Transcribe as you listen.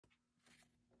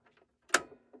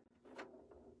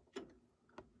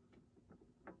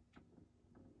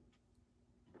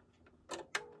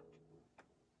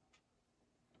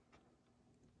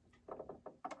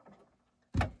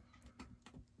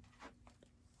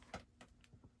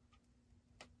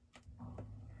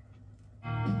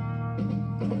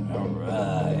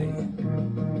Alright.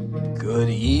 Good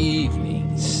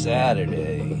evening,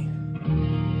 Saturday.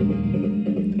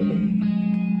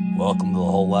 Welcome to the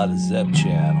Whole Lot of Zep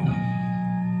channel.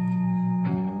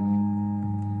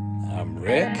 I'm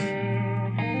Rick,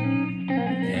 and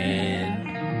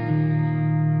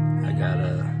I got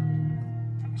a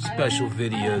special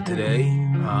video today.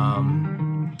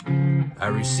 I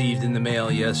received in the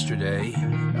mail yesterday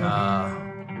an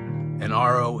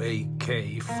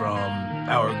RAOK from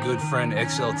our good friend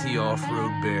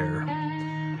xltoffroadbear.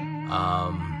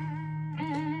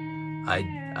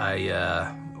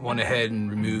 I went ahead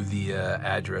and removed the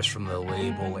address from the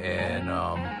label, and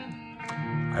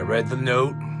I read the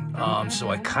note, so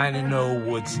I kind of know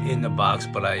what's in the box,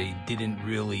 but I didn't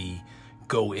really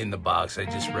go in the box. I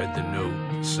just read the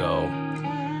note, so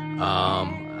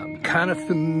I'm kind of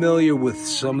familiar with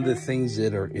some of the things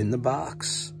that are in the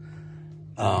box,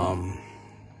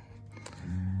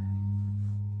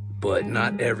 but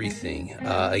not everything.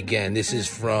 Again, this is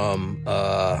from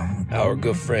our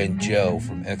good friend Joe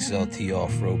from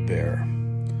xltoffroadbear.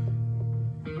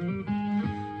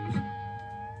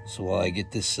 So while I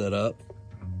get this set up,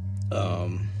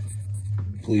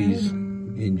 please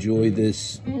enjoy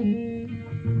this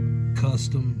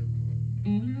custom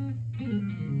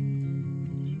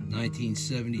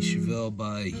 1970 Chevelle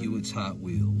by Hewitt's Hot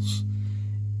Wheels.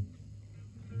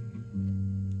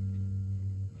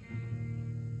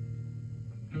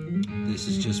 This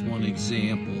is just one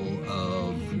example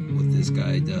of what this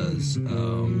guy does.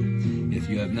 If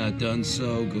you have not done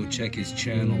so, go check his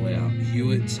channel out,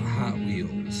 Hewitt's Hot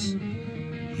Wheels.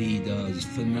 He does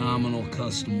phenomenal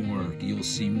custom work. You'll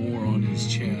see more on his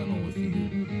channel if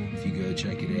you go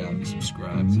check it out and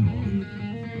subscribe to him.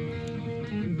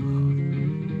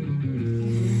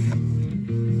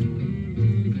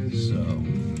 So,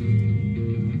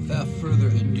 without further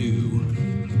ado,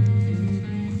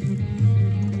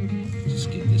 just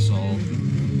get this all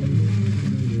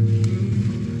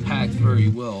packed very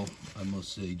well, I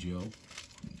must say, Joe.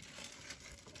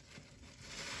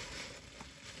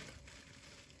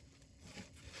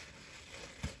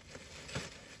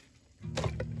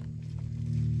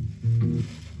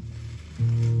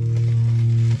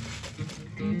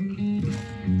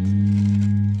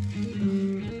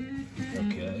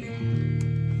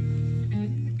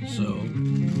 So,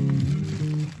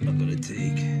 I'm going to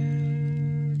take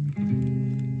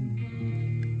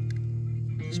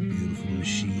this beautiful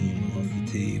machine off the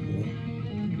table.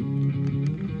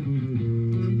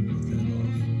 Put that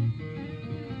off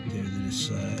there to the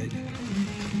side,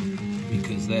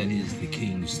 because that is the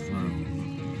king's throne.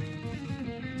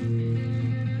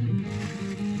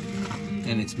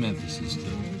 And it's Memphis's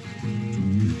too.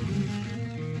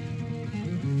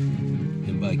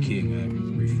 And by king,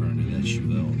 I'm referring to that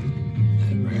Chevelle.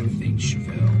 That rather thing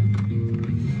Chevelle.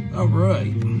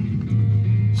 Alright.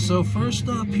 So first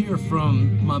up here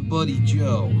from my buddy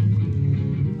Joe.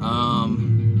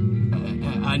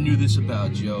 I knew this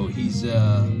about Joe. He's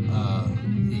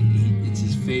it's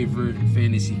his favorite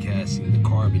fantasy casting, the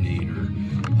Carbonator.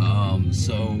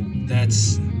 So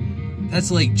that's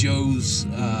like Joe's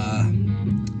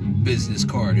business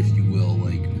card, if you will.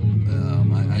 Like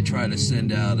I try to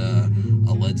send out a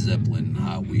Led Zeppelin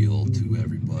Hot Wheel to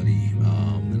everybody,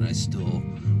 and I still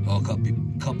owe a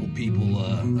couple people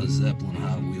a Zeppelin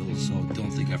Hot Wheel, so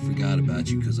don't think I forgot about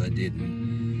you, because I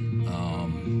didn't.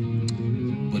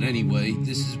 But anyway,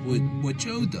 this is what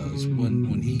Joe does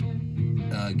when he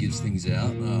gives things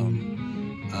out.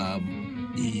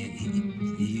 He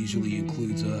usually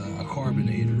includes a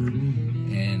Carbonator,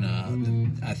 and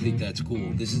I think that's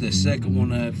cool. This is the second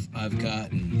one I've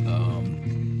gotten.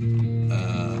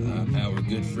 Our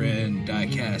good friend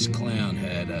Diecast Clown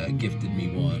had gifted me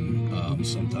one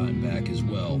sometime back as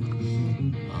well.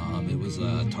 It was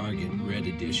a Target Red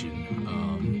Edition.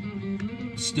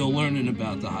 Still learning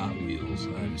about the Hot Wheels.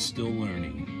 I'm still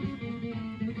learning.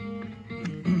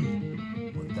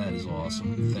 But that is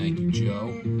awesome. Thank you,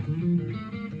 Joe.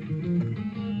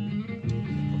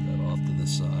 Put that off to the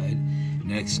side.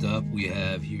 Next up, we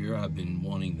have here, I've been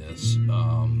wanting this.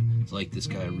 It's like this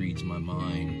guy reads my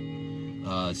mind.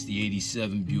 It's the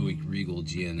 87 Buick Regal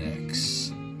Gen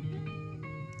X.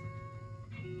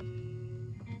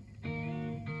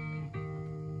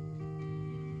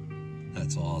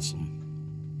 That's awesome.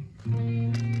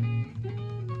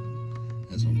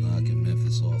 As I'm knocking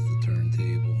Memphis off the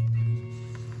turntable.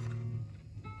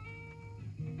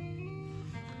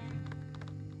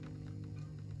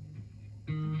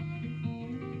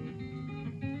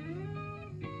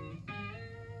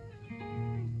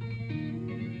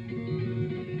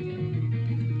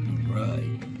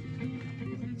 Right.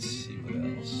 Let's see what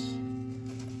else.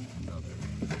 Another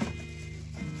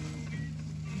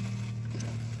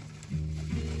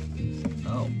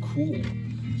cool.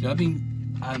 I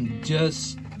mean,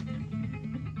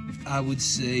 I would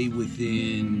say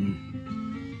within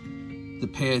the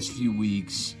past few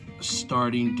weeks,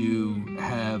 starting to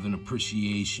have an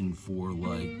appreciation for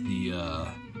like the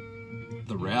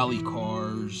rally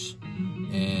cars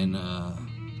and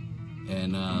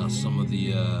some of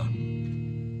the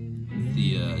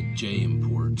J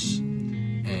imports.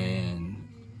 And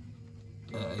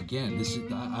again, this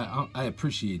is I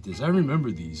appreciate this. I remember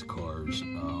these cars.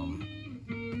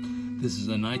 This is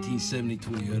a 1970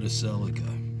 Toyota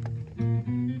Celica.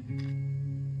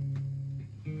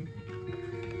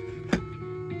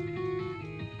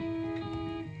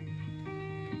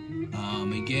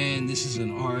 Again, this is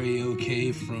an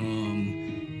RAOK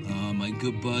from my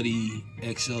good buddy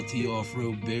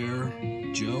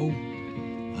xltoffroadbear, Joe.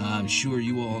 I'm sure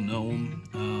you all know him.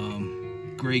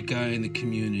 Great guy in the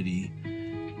community.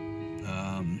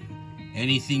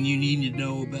 Anything you need to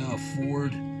know about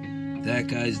Ford, that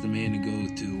guy's the man to go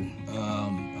to.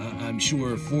 I'm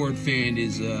sure Ford Fan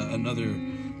is another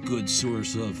good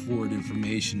source of Ford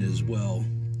information as well.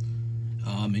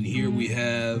 And here we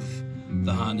have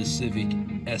the Honda Civic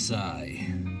SI.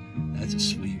 That's a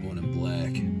sweet one in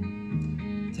black.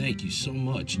 Thank you so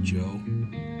much, Joe.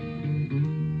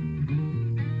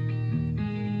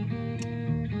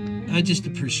 I just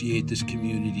appreciate this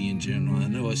community in general. I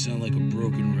know I sound like a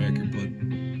broken record, but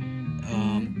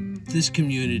this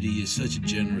community is such a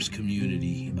generous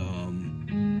community.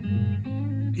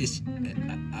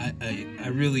 I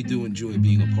really do enjoy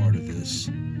being a part of this.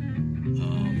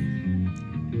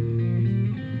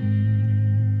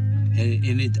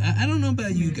 I don't know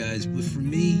about you guys, but for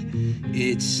me,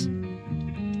 it's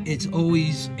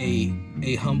always a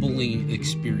humbling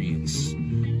experience.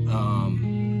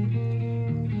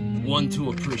 One to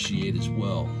appreciate as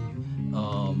well,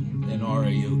 an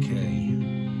RAOK,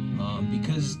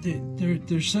 because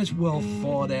they're such well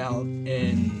thought out,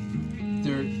 and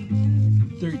they're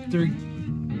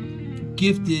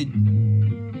gifted,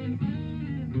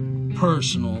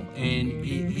 personal, and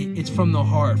it's from the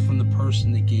heart, from the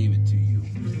person that gave it to you,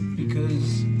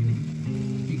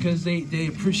 because they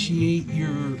appreciate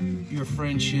your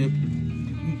friendship.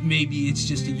 Maybe it's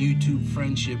just a YouTube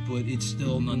friendship, but it's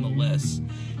still nonetheless,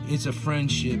 it's a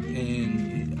friendship,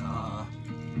 and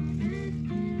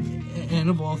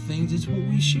of all things, it's what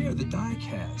we share, the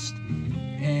diecast,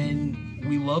 and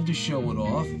we love to show it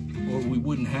off, or we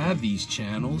wouldn't have these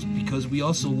channels, because we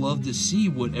also love to see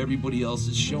what everybody else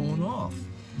is showing off.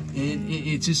 And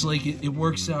it's just like it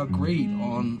works out great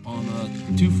on a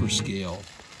twofer scale.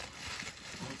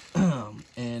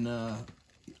 And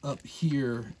up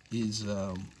here is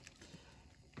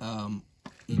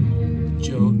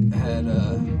Joe had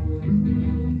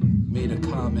made a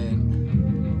comment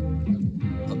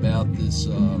about this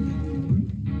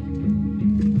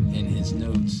in his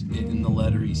notes, in the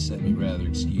letter he sent me, rather,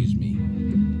 excuse me.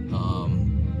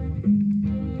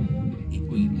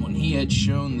 When he had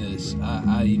shown this,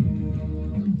 I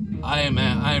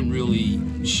am really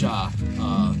shocked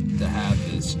to have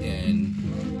this, and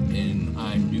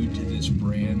I'm new to this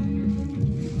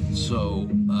brand, so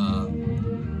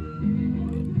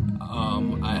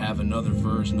I have another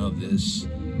version of this,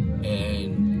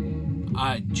 and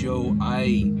Joe,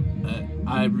 I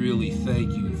really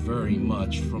thank you very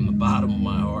much from the bottom of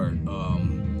my heart.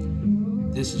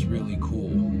 This is really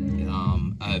cool.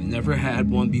 I've never had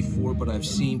one before, but I've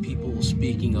seen people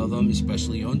speaking of them,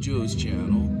 especially on Joe's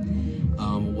channel.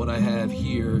 What I have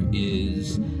here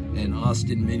is an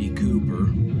Austin Mini Cooper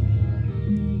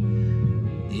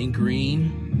in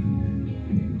green,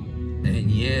 and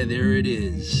yeah, there it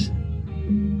is,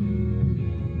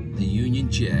 the Union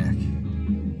Jack.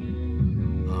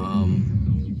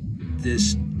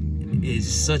 This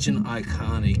is such an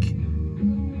iconic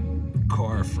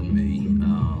car for me.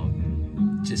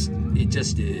 It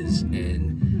just is,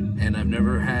 and I've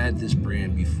never had this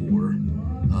brand before,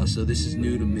 so this is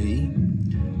new to me.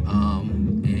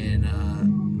 And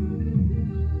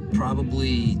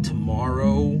probably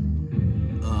tomorrow,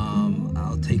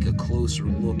 I'll take a closer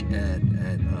look at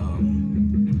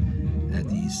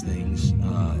these things,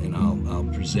 and I'll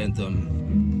present them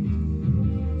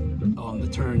on the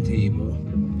turntable.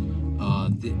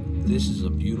 This is a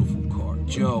beautiful car,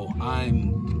 Joe.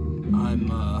 I'm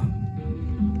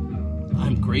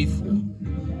grateful.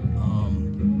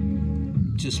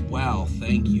 Just wow,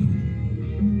 thank you.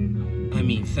 I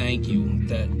mean, thank you.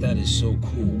 That is so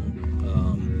cool.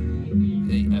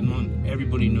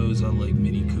 Everybody knows I like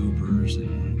Mini Coopers,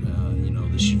 and you know,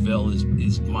 the Chevelle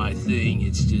is my thing.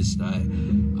 It's just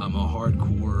I'm a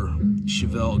hardcore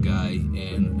Chevelle guy,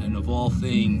 and of all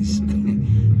things,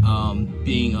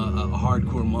 Being a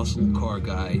hardcore muscle car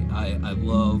guy, I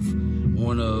love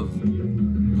one of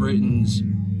Britain's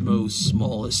most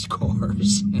smallest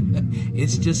cars.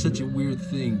 It's just such a weird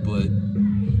thing, but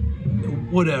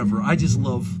whatever. I just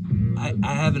love, I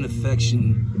have an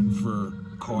affection for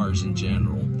cars in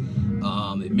general.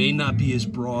 It may not be as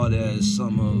broad as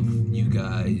some of you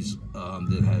guys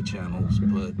that had channels,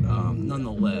 but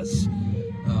nonetheless,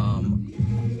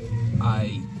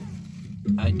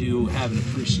 I do have an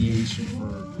appreciation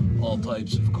for all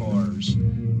types of cars,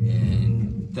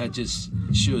 and that just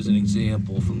shows an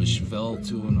example from a Chevelle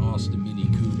to an Austin Mini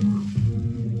Cooper.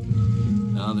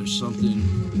 Now there's something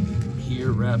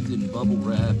here wrapped in bubble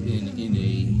wrap in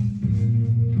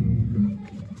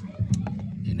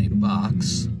a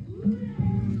box.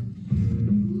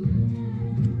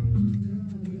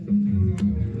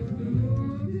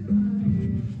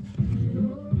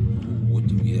 What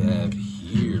do we have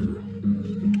here?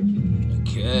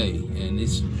 Okay, and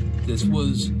this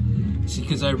was, see,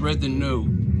 because I read the note.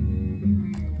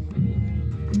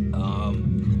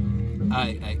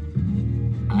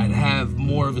 I'd have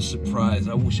more of a surprise.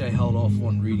 I wish I held off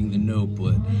on reading the note,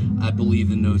 but I believe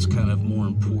the note's kind of more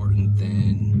important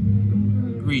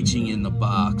than reaching in the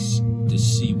box to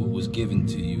see what was given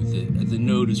to you. The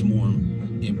note is more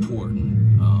important.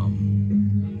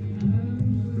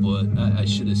 But I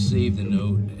should have saved the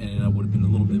note, and I would have been a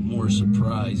little bit more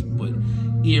surprised. But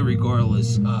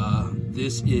irregardless,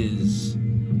 this is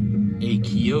a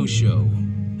Kyosho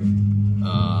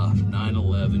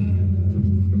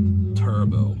 911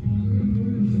 Turbo.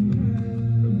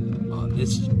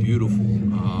 This is beautiful.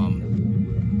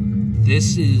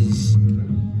 This is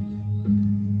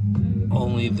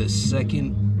only the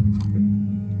second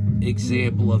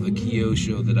example of a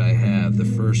Kyosho that I have. The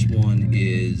first one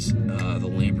is the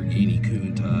Lamborghini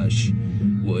Countach,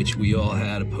 which we all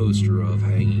had a poster of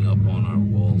hanging up on our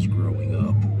walls growing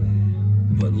up.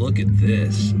 But look at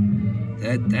this.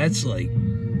 That's like,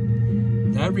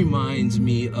 that reminds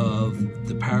me of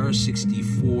the Para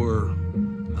 64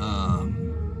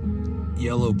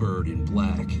 Yellowbird in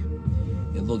black.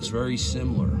 It looks very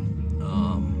similar.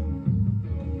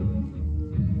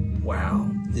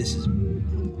 Wow, this is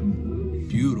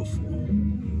beautiful.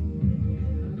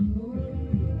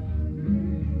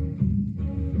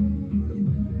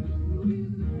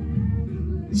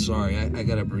 Sorry, I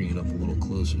gotta bring it up a little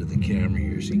closer to the camera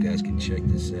here so you guys can check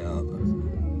this out.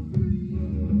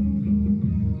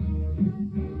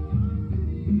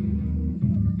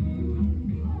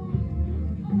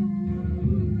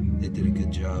 They did a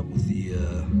good job with the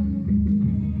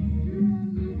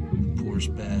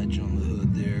Porsche badge on the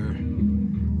hood there.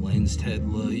 Lensed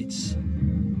headlights.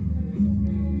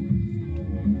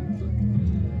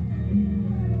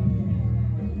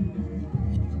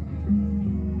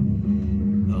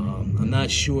 I'm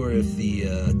not sure if the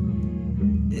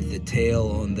tail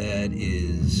on that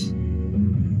is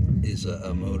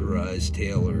a motorized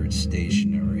tail or it's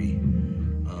stationary.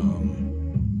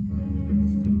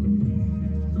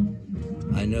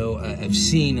 I know I've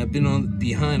been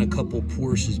behind a couple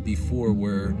Porsches before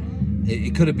where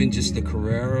it could have been just the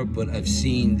Carrera, but I've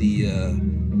seen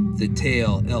the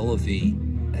tail elevate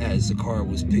as the car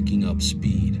was picking up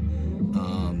speed.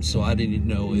 So I didn't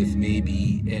know if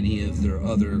maybe any of their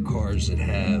other cars that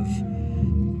have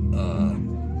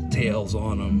tails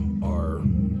on them are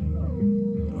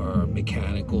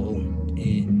mechanical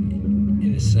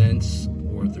in a sense,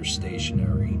 or they're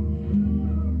stationary.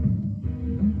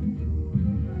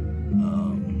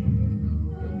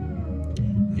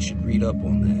 I should read up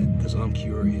on that because I'm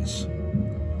curious.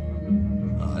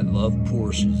 I love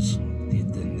Porsches.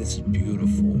 This is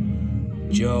beautiful.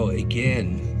 Joe,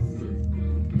 again,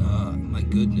 my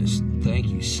goodness, thank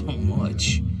you so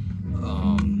much.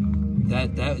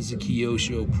 That is a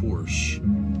Kyosho Porsche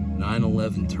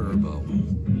 911 Turbo.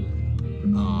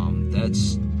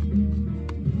 That's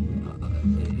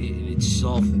in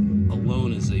itself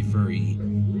alone is a very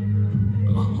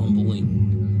humbling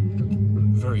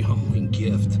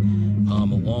gift,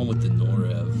 along with the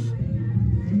Norev.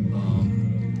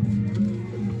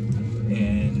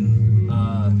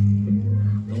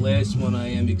 The last one I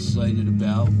am excited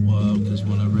about, because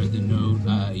when I read the note,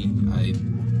 I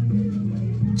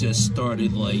just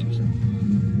started like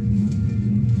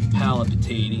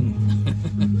palpitating.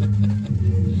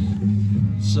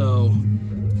 So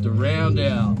to round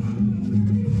out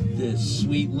this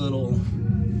sweet little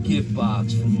gift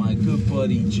box from my good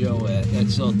buddy Joe at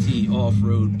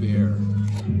xltoffroadbear,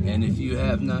 and if you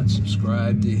have not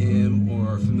subscribed to him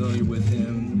or are familiar with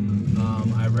him,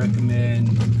 I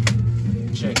recommend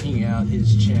checking out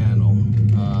his channel.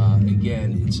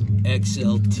 Again, it's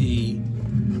xltoffroadbear.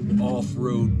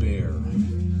 Off-Road Bear.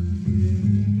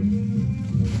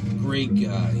 Great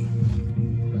guy.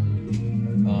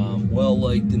 Well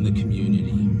liked in the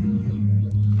community.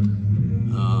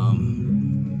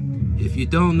 If you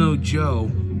don't know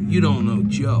Joe, you don't know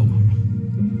Joe.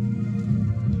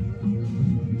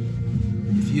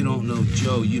 If you don't know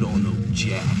Joe, you don't know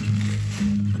Jack.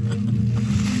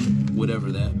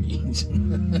 Whatever that means.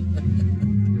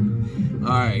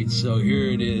 Alright, so here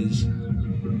it is.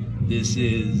 This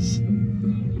is the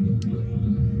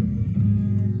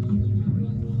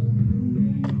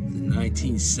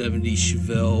 1970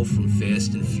 Chevelle from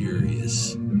Fast and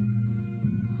Furious.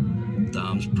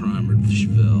 Dom's primered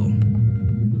Chevelle.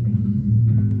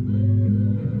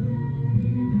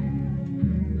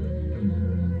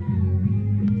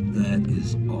 That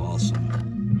is awesome.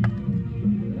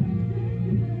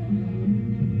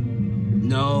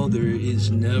 No, there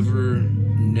is never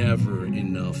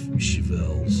enough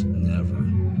Chevelles. Never.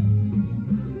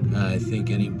 I think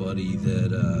anybody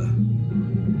that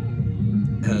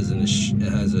has a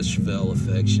Chevelle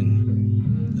affection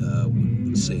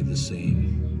would say the same.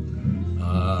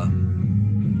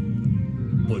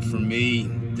 But for me,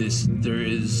 the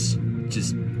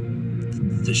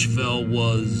Chevelle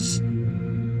was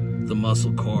the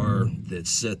muscle car that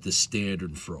set the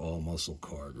standard for all muscle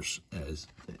cars.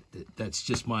 That's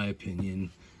just my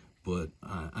opinion, but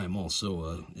I'm also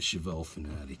a Chevelle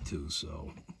fanatic too,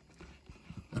 so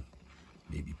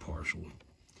maybe partial.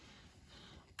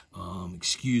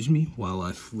 Excuse me while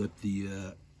I flip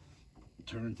the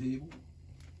turntable.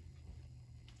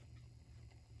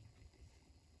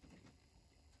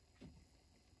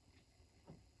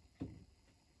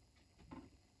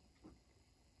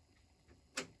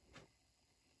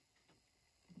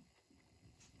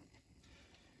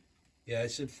 Yeah, I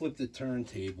said flip the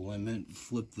turntable. I meant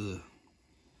flip the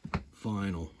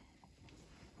vinyl.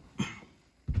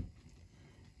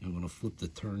 I'm going to flip the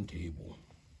turntable.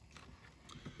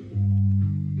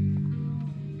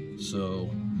 So,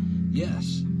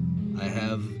 yes, I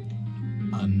have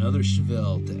another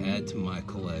Chevelle to add to my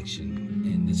collection,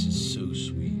 and this is so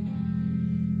sweet.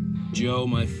 Joe,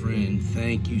 my friend,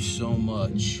 thank you so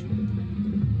much.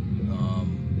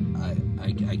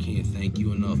 I can't thank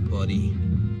you enough, buddy.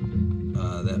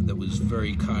 That was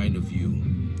very kind of you.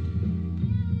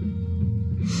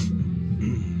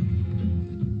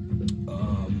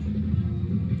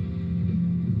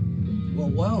 Well,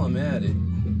 while I'm at it,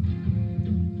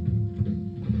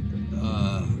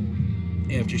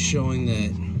 after showing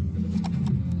that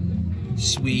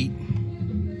sweet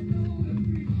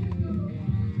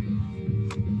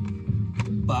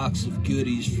box of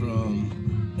goodies from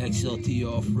XLT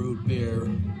Off-Road Bear,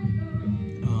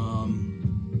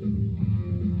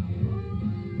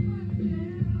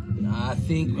 I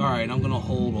think, alright, I'm gonna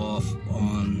hold off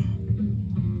on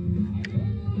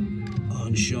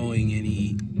showing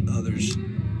any others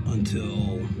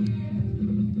until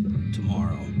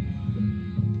tomorrow,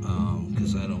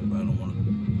 because I don't want to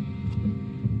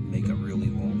make a really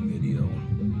long video.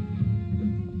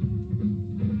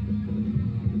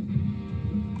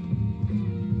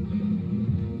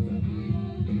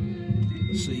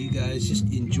 So you guys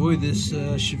just enjoy this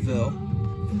Chevelle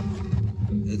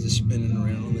as it's spinning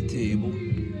around on the table.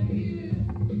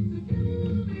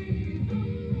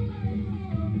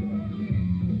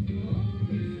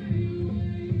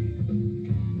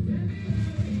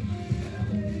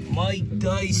 Mike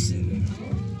Dyson.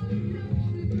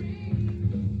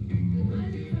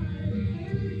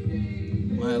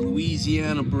 My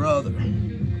Louisiana brother.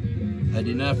 I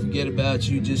did not forget about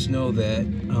you, just know that.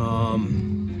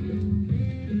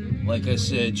 Like I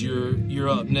said, you're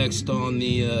up next on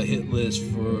the hit list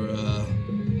for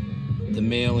the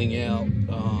mailing out.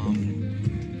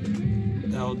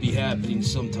 That'll be happening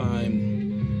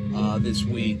sometime this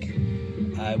week.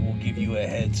 I will give you a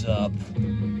heads up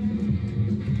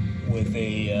with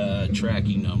a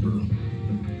tracking number,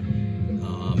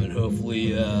 and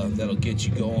hopefully that'll get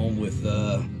you going with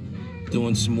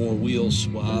doing some more wheel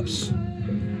swaps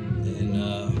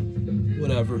and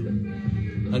whatever.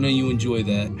 I know you enjoy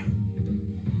that.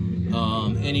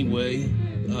 Anyway,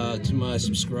 to my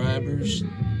subscribers,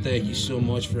 thank you so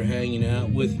much for hanging out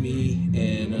with me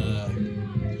and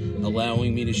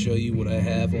allowing me to show you what I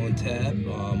have on tap,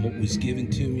 what was given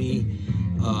to me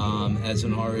as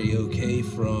an RAOK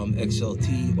from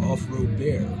XLT Off-Road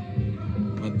Bear.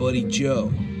 My buddy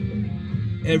Joe.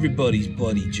 Everybody's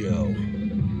buddy Joe.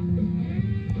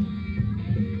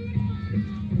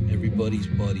 Everybody's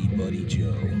buddy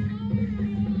Joe.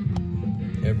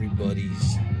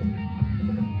 Everybody's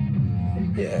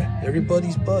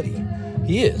buddy.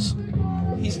 He is.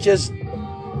 He's just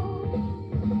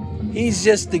He's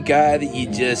just the guy that you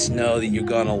just know that you're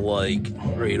gonna like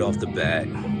right off the bat.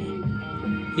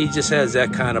 He just has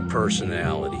that kind of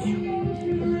personality.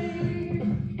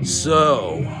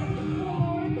 So,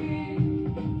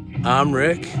 I'm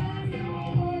Rick.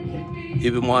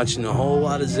 You've been watching a whole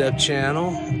lot of Zep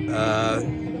channel,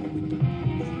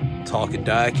 Talking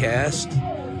Diecast.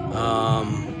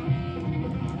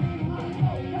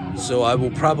 So I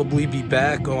will probably be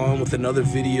back on with another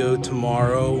video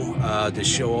tomorrow to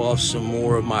show off some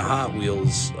more of my Hot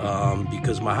Wheels,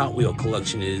 because my Hot Wheel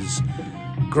collection is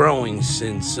growing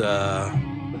since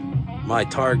my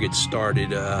Target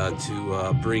started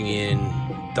to bring in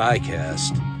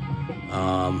diecast.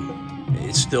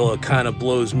 It still kind of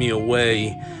blows me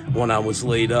away. When I was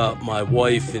laid up, my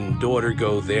wife and daughter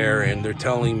go there and they're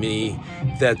telling me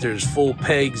that there's full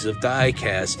pegs of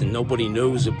diecast and nobody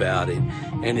knows about it.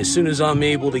 And as soon as I'm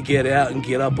able to get out and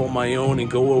get up on my own and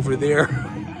go over there,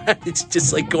 it's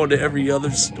just like going to every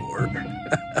other store.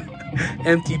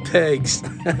 Empty pegs.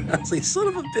 I was like, son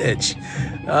of a bitch.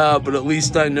 But at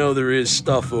least I know there is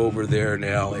stuff over there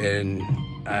now, and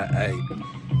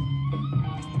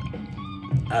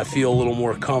I feel a little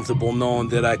more comfortable knowing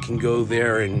that I can go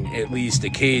there and at least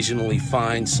occasionally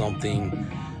find something,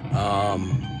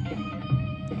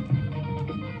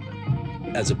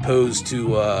 as opposed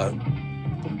to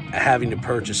having to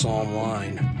purchase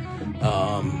online.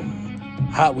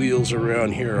 Hot Wheels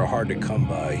around here are hard to come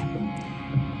by.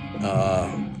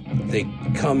 They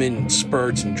come in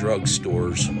spurts in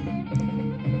drugstores.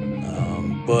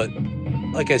 But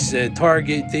like I said,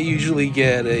 Target, they usually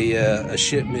get a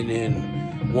shipment in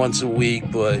once a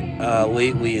week, but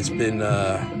lately it's been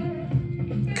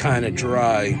kind of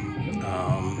dry.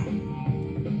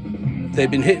 They've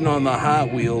been hitting on the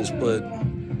Hot Wheels, but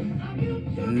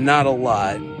not a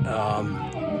lot.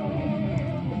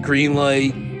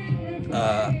 Greenlight,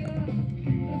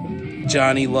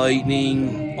 Johnny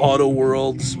Lightning, Auto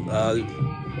Worlds,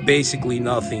 basically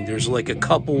nothing. There's like a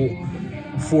couple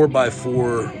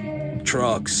 4x4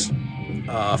 trucks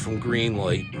from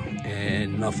Greenlight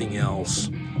and nothing else.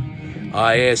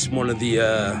 I asked one of the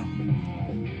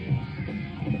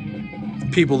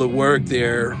people that work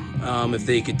there if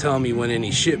they could tell me when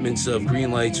any shipments of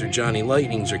Greenlights or Johnny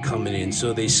Lightnings are coming in.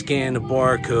 So they scanned a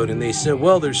barcode and they said,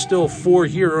 well, there's still 4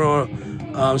 here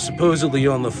supposedly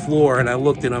on the floor. And I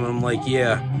looked at them and I'm like,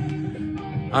 yeah,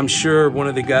 I'm sure one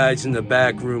of the guys in the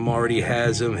back room already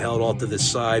has them held off to the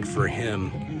side for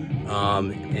him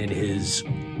and his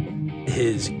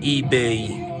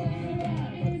eBay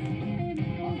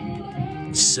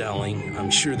selling. I'm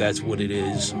sure that's what it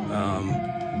is.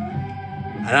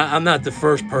 And I'm not the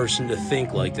first person to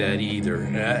think like that either.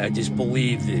 I just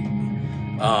believe that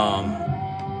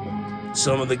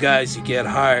some of the guys that get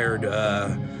hired,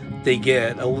 they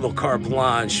get a little carte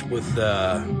blanche with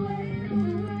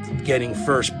getting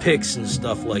first picks and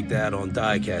stuff like that on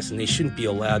diecast, and they shouldn't be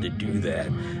allowed to do that,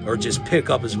 or just pick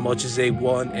up as much as they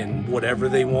want and whatever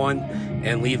they want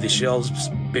and leave the shelves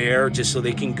bare just so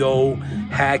they can go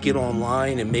hack it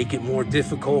online and make it more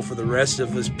difficult for the rest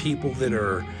of us people that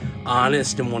are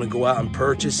honest and want to go out and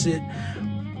purchase it.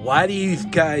 Why do you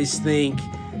guys think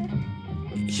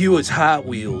Hewitt's Hot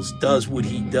Wheels does what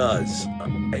he does?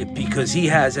 Because he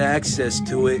has access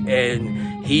to it,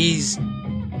 and he's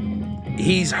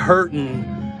hurting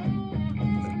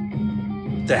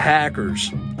the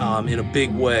hackers in a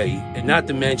big way. And not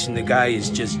to mention the guy is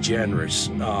just generous.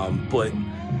 But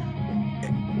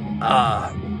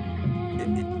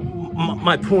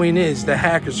my point is the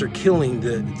hackers are killing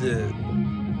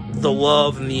the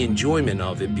love and the enjoyment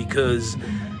of it, because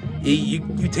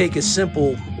you take a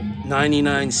simple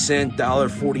 99-cent,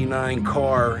 $1.49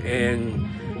 car, and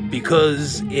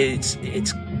because it's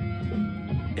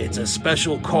a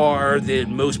special car that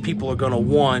most people are going to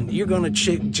want, you're going to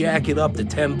jack it up to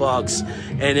 $10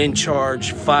 and then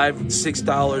charge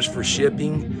 $5-6 for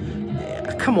shipping.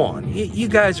 Come on, you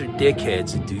guys are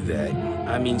dickheads that do that.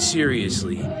 I mean,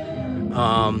 seriously,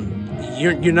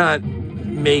 you're not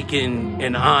making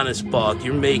an honest buck.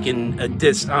 You're making a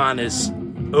dishonest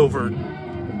over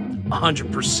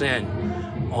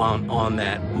 100% on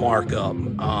that markup,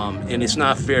 and it's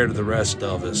not fair to the rest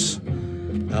of us.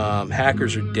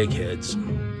 Hackers are dickheads.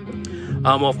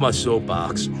 I'm off my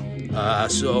soapbox.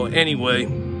 So anyway,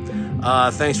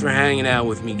 thanks for hanging out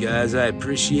with me, guys. I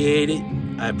appreciate it.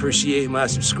 I appreciate my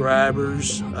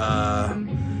subscribers,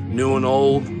 new and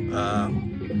old.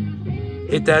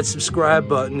 Hit that subscribe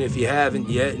button if you haven't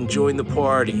yet, and join the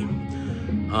party.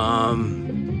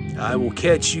 I will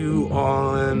catch you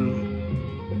on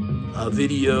a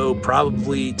video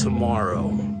probably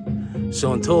tomorrow.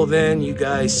 So until then, you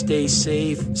guys stay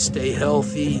safe, stay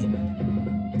healthy,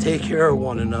 Take care of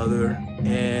one another,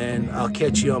 and I'll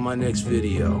catch you on my next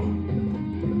video.